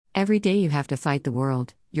Every day you have to fight the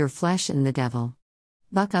world, your flesh and the devil.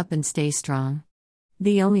 Buck up and stay strong.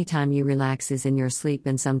 The only time you relax is in your sleep,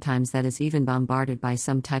 and sometimes that is even bombarded by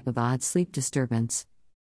some type of odd sleep disturbance.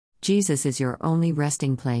 Jesus is your only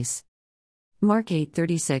resting place. Mark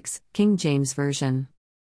 8:36, King James Version.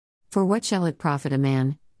 For what shall it profit a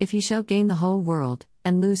man, if he shall gain the whole world,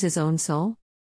 and lose his own soul?